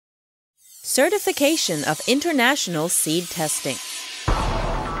Certification of international seed testing.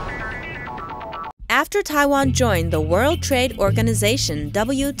 After Taiwan joined the World Trade Organization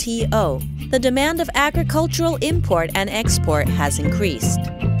 (WTO), the demand of agricultural import and export has increased.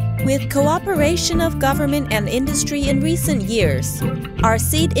 With cooperation of government and industry in recent years, our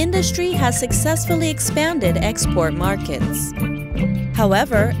seed industry has successfully expanded export markets.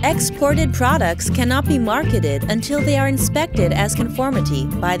 However, exported products cannot be marketed until they are inspected as conformity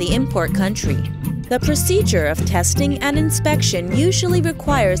by the import country. The procedure of testing and inspection usually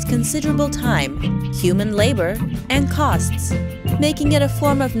requires considerable time, human labor, and costs, making it a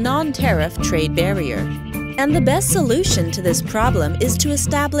form of non-tariff trade barrier. And the best solution to this problem is to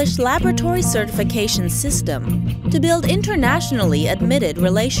establish laboratory certification system to build internationally admitted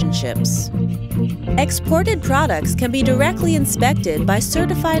relationships. Exported products can be directly inspected by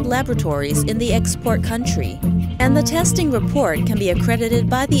certified laboratories in the export country, and the testing report can be accredited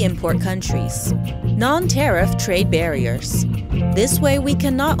by the import countries. Non-tariff trade barriers. This way we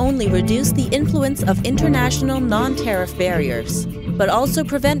can not only reduce the influence of international non-tariff barriers, but also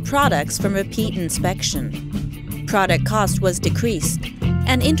prevent products from repeat inspection. Product cost was decreased,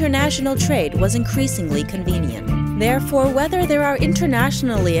 and international trade was increasingly convenient. Therefore, whether there are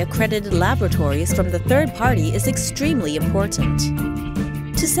internationally accredited laboratories from the third party is extremely important.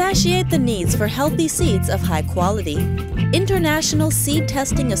 To satiate the needs for healthy seeds of high quality, International Seed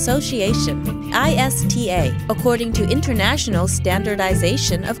Testing Association (ISTA), according to International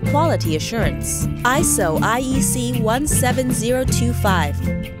Standardization of Quality Assurance (ISO/IEC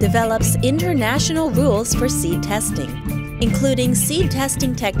 17025), develops international rules for seed testing, including seed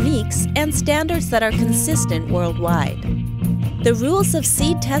testing techniques and standards that are consistent worldwide. The rules of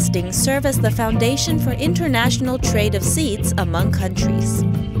seed testing serve as the foundation for international trade of seeds among countries.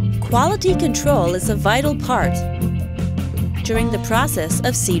 Quality control is a vital part during the process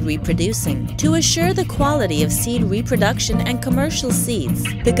of seed reproducing. To assure the quality of seed reproduction and commercial seeds,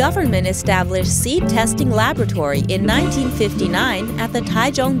 the government established Seed Testing Laboratory in 1959 at the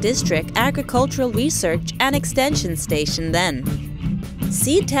Taichung District Agricultural Research and Extension Station then.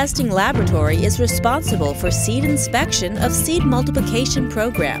 Seed Testing Laboratory is responsible for seed inspection of seed multiplication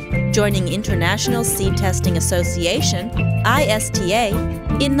program, joining International Seed Testing Association (ISTA)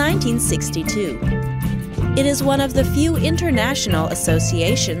 in 1962. It is one of the few international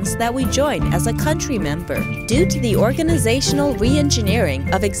associations that we joined as a country member. Due to the organizational re-engineering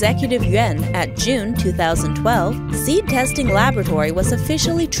of Executive Yuan at June 2012, Seed Testing Laboratory was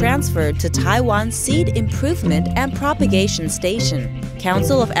officially transferred to Taiwan Seed Improvement and Propagation Station,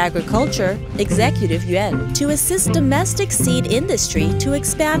 Council of Agriculture, Executive Yuan, to assist domestic seed industry to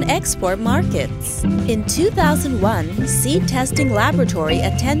expand export markets. In 2001, Seed Testing Laboratory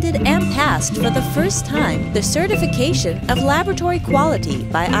attended and passed for the first time the certification of laboratory quality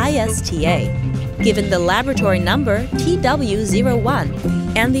by ISTA, given the laboratory number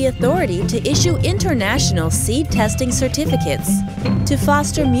TW01 and the authority to issue international seed testing certificates to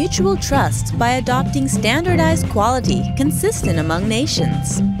foster mutual trust by adopting standardized quality consistent among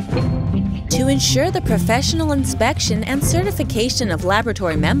nations. To ensure the professional inspection and certification of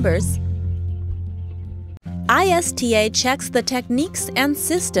laboratory members, ISTA checks the techniques and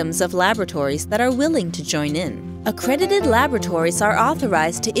systems of laboratories that are willing to join in. Accredited laboratories are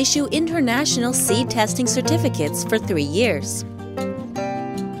authorized to issue international seed testing certificates for 3 years.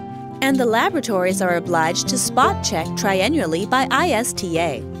 And the laboratories are obliged to spot check triennially by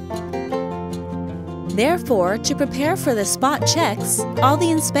ISTA. Therefore, to prepare for the spot checks, all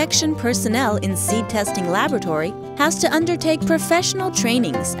the inspection personnel in seed testing laboratory has to undertake professional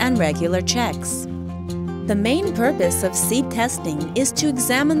trainings and regular checks. The main purpose of seed testing is to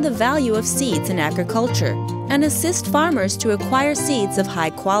examine the value of seeds in agriculture and assist farmers to acquire seeds of high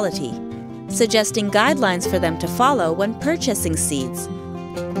quality, suggesting guidelines for them to follow when purchasing seeds,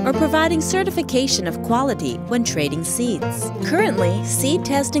 or providing certification of quality when trading seeds. Currently, Seed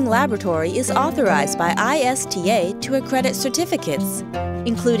Testing Laboratory is authorized by ISTA to accredit certificates,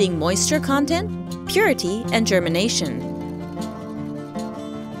 including moisture content, purity, and germination.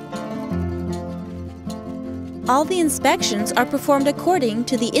 All the inspections are performed according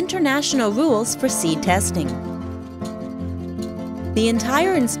to the international rules for seed testing. The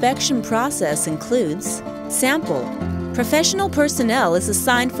entire inspection process includes sample. Professional personnel is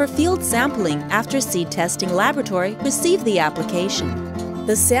assigned for field sampling after Seed Testing Laboratory receive the application.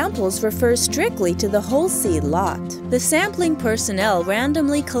 The samples refer strictly to the whole seed lot. The sampling personnel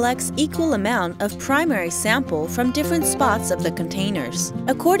randomly collects equal amount of primary sample from different spots of the containers,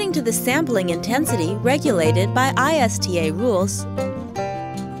 according to the sampling intensity regulated by ISTA rules,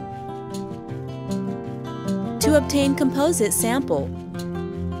 to obtain composite sample.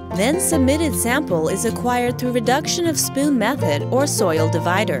 then submitted sample is acquired through reduction of spoon method or soil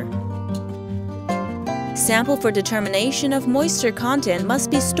divider. Sample for determination of moisture content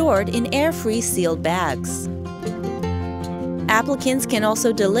must be stored in air-free sealed bags. Applicants can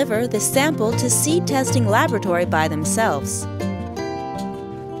also deliver the sample to seed testing laboratory by themselves,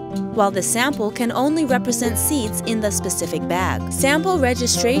 while the sample can only represent seeds in the specific bag. Sample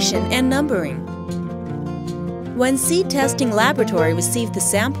registration and numbering. When seed testing laboratory receives the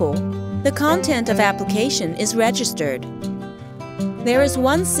sample, the content of application is registered. There is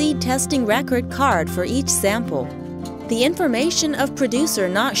one seed testing record card for each sample. The information of producer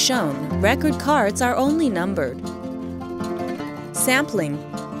not shown, record cards are only numbered. Sampling.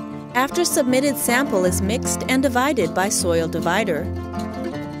 After submitted sample is mixed and divided by soil divider,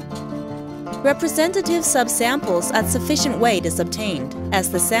 representative subsamples at sufficient weight is obtained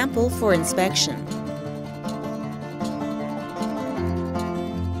as the sample for inspection.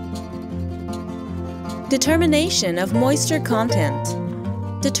 Determination of moisture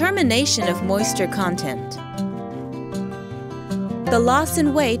content. Determination of moisture content. The loss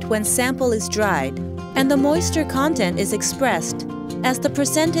in weight when sample is dried, and the moisture content is expressed as the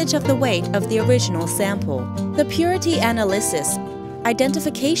percentage of the weight of the original sample. The purity analysis,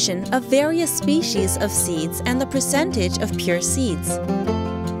 identification of various species of seeds and the percentage of pure seeds,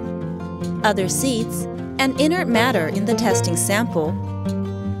 other seeds, and inert matter in the testing sample,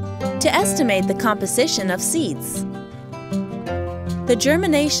 to estimate the composition of seeds. The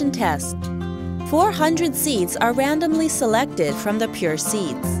germination test. 400 seeds are randomly selected from the pure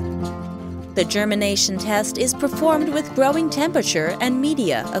seeds. The germination test is performed with growing temperature and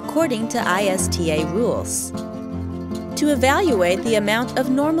media according to ISTA rules. To evaluate the amount of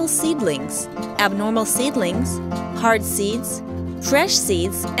normal seedlings, abnormal seedlings, hard seeds, fresh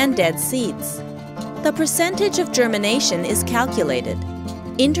seeds, and dead seeds. The percentage of germination is calculated.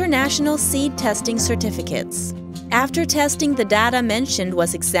 International seed testing certificates. After testing, the data mentioned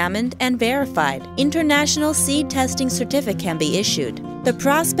was examined and verified. International seed testing certificate can be issued. The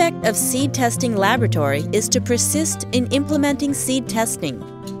prospect of seed testing laboratory is to persist in implementing seed testing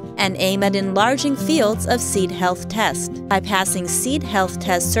and aim at enlarging fields of seed health test by passing seed health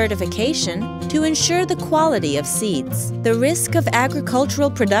test certification to ensure the quality of seeds. The risk of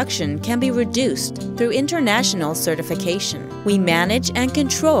agricultural production can be reduced through international certification. We manage and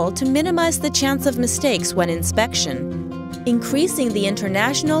control to minimize the chance of mistakes when inspection, increasing the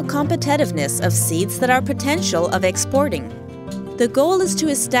international competitiveness of seeds that are potential of exporting. The goal is to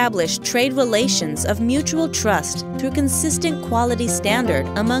establish trade relations of mutual trust through consistent quality standard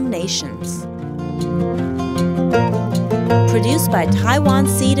among nations. Produced by Taiwan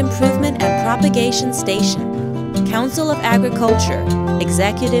Seed Improvement and Propagation Station, Council of Agriculture,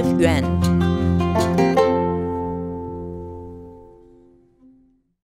 Executive Yuan.